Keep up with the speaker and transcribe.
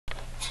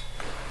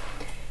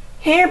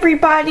Hey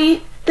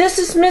everybody, this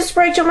is Miss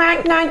Rachel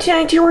Mac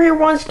 1992 here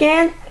once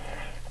again,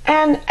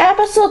 and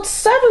episode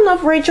 7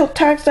 of Rachel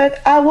Talkz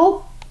that I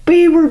will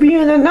be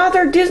reviewing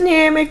another Disney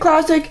anime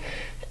classic,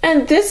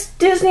 and this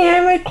Disney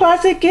anime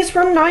classic is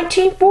from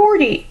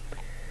 1940.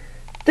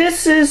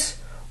 This is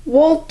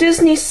Walt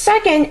Disney's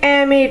second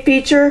animated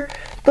feature,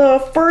 the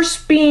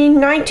first being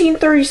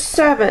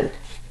 1937.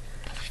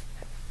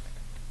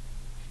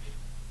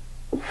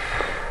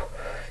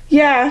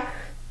 Yes.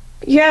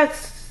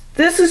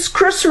 This is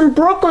Chris from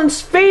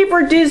Brooklyn's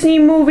favorite Disney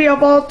movie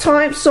of all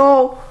time,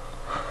 so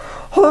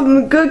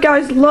the good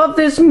guys love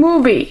this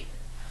movie.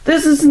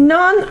 This is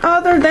none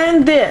other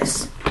than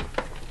this.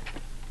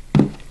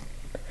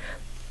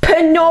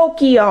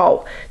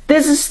 Pinocchio.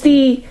 This is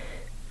a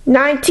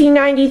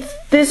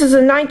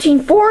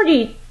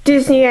 1940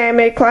 Disney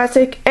anime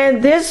classic,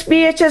 and this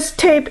VHS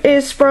tape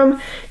is from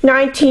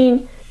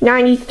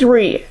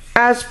 1993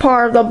 as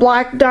part of the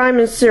Black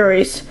Diamond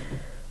series.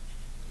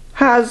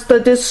 Has the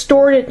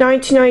distorted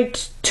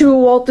 1992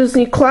 Walt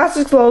Disney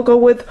Classics logo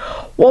with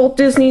Walt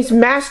Disney's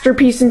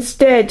masterpiece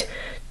instead.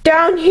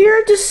 Down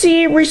here to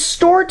see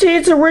restored to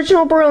its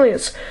original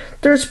brilliance.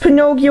 There's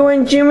Pinocchio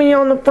and Jiminy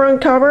on the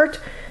front cover.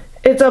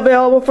 It's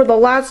available for the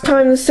last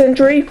time this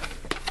century.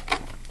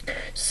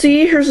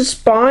 See, here's a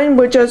spine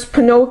which has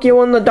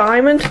Pinocchio and the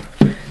diamond.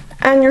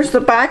 And here's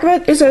the back of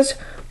it. It says,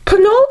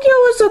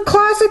 Pinocchio is a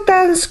classic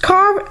that has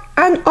carved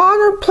an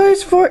honored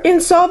place for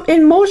itself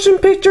in motion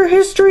picture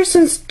history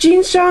since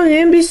Gene Shaw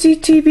and NBC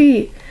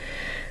TV.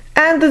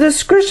 And the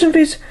description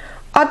is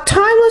a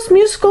timeless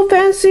musical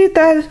fantasy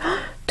that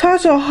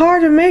touched the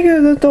heart and make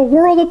it the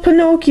world of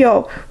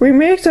Pinocchio.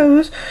 Remakes of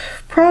this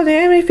proud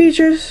anime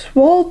features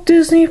Walt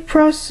Disney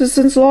process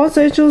since Los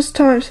Angeles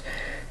Times.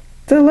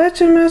 The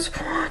legend has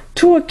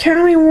 2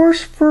 Academy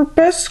Awards for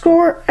Best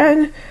Score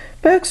and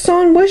Best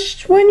Song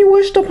When You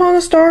Wished Upon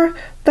a Star.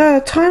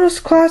 That a timeless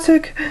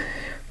classic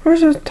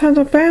versus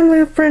the family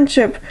of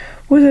friendship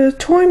with the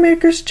toy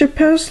makers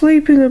Geppetto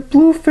sleeping the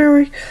blue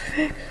fairy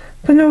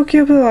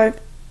Pinocchio alive.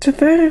 The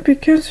family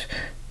begins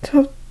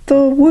the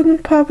wooden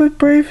puppet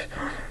brave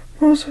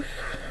to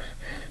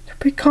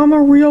become a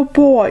real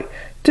boy.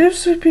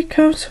 This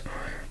becomes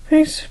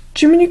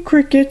Jiminy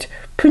Cricket,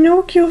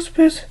 Pinocchio's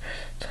best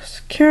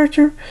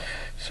character,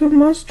 so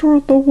monster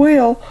of the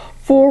whale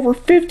for over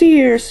 50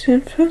 years.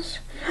 Smells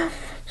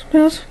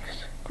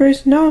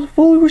Grace now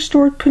fully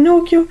restored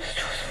Pinocchio,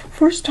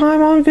 first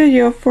time on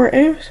video for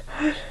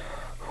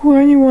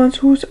anyone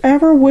who's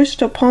ever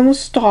wished upon a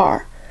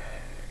star.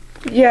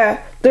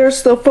 Yeah,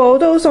 there's the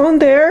photos on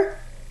there.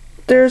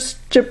 There's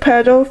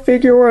Geppetto,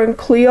 Figaro, and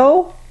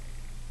Cleo.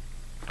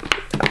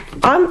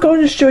 I'm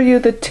going to show you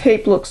the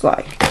tape looks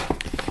like.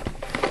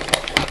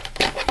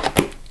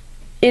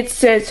 It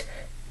says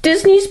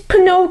Disney's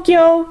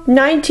Pinocchio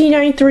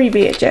 1993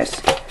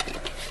 VHS.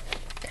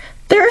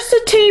 There's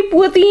the tape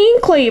with the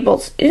ink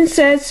labels. It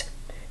says,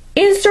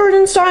 insert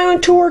and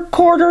silent to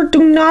recorder,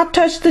 do not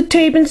touch the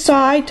tape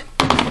inside.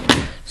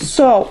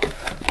 So,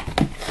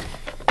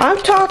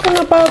 I'm talking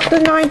about the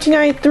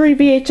 1993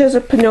 VHS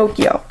of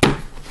Pinocchio.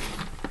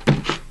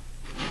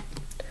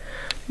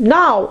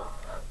 Now,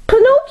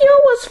 Pinocchio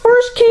was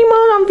first came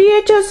out on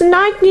VHS in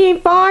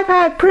 1985,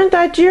 had print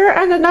that year,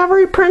 and another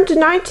reprint in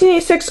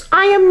 1986.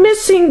 I am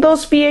missing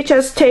those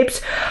VHS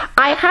tapes.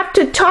 I have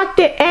to talk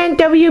to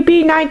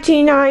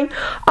NWB99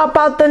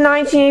 about the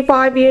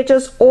 1985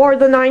 VHS or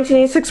the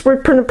 1986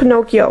 reprint of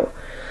Pinocchio.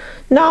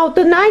 Now,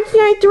 the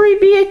 1993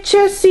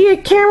 VHS, see a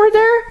camera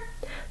there?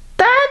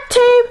 That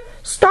tape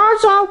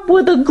starts off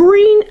with the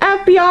green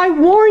FBI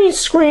warning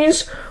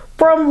screens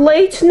from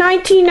late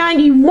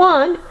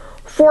 1991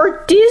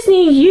 for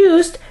Disney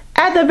used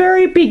at the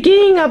very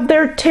beginning of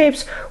their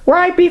tapes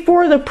right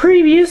before the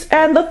previews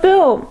and the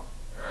film,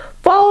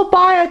 followed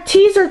by a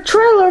teaser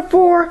trailer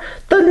for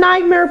The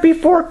Nightmare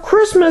Before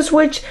Christmas,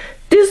 which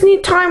Disney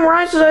Time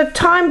Rises at the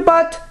time,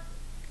 but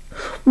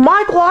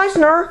Michael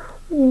Eisner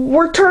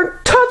returned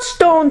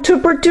Touchstone to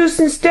produce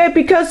instead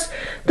because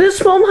this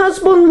film has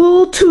been a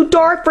little too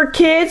dark for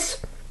kids.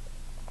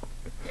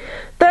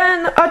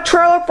 Then a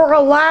trailer for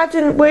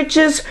Aladdin, which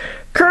is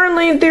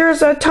currently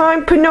there's a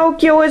time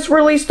Pinocchio is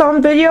released on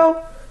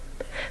video.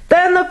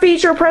 Then the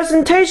feature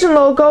presentation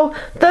logo.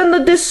 Then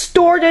the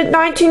distorted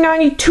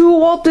 1992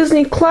 Walt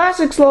Disney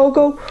Classics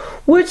logo,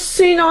 which is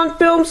seen on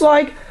films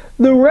like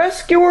The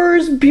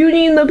Rescuers,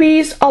 Beauty and the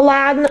Beast,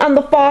 Aladdin, and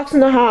The Fox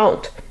and the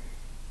Hound.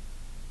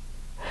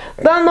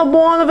 Then the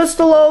Buena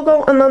Vista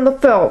logo, and then the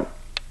film.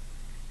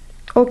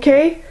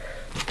 Okay?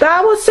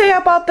 That would say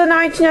about the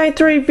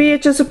 1993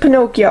 VHS of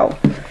Pinocchio.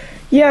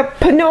 Yeah,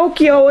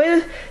 Pinocchio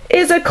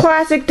is a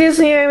classic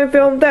Disney anime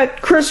film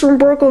that Chris from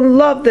Brooklyn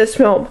loved this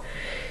film.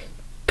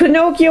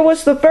 Pinocchio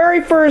was the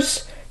very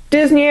first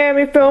Disney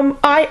anime film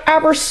I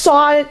ever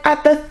saw it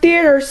at the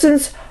theater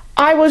since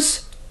I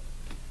was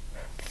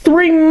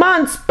 3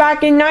 months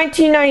back in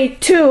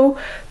 1992,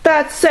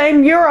 that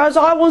same year as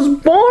I was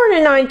born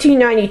in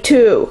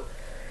 1992.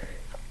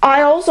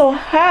 I also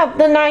have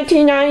the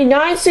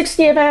 1999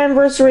 60th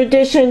Anniversary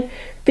Edition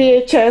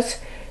VHS.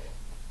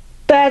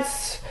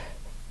 That's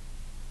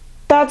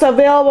that's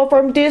available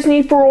from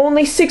Disney for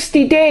only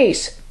 60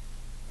 days.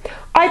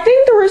 I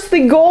think there is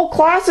the Gold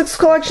Classics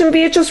Collection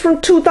VHS from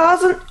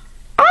 2000.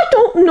 I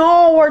don't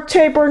know, or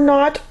tape or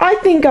not. I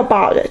think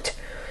about it.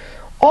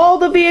 All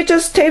the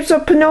VHS tapes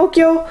of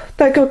Pinocchio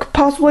that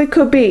possibly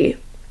could be.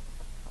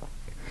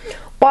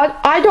 But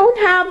I don't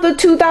have the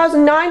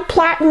 2009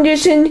 Platinum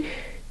Edition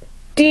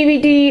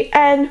DVD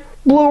and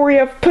Blu-ray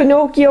of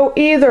Pinocchio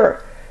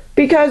either,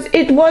 because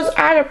it was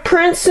out of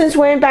print since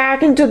went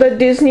back into the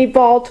Disney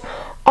Vault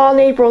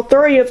on April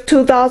 30th,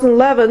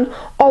 2011,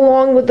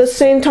 along with the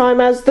same time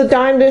as the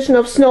Diamond Edition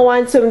of Snow White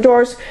and Seven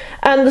Dwarfs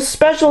and the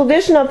special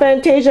edition of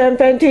Fantasia and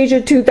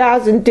Fantasia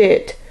 2000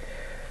 did.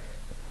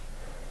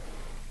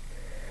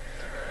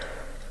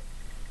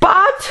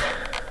 But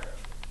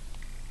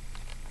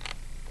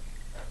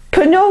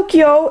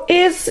Pinocchio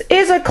is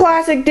a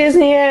classic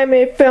Disney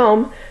animated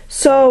film,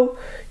 so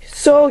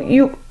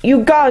you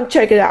gotta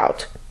check it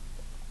out.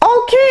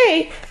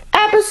 Okay,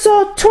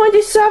 episode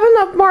 27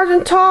 of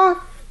Martin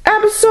Talk,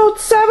 episode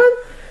 7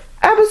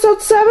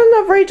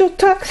 of Rachel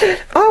Talkz.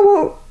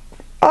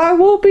 I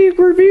will be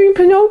reviewing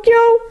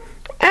Pinocchio,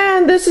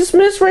 and this is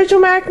Miss Rachel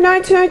Mack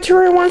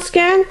 1992 once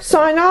again.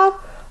 Sign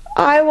off.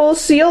 I will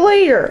see you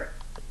later.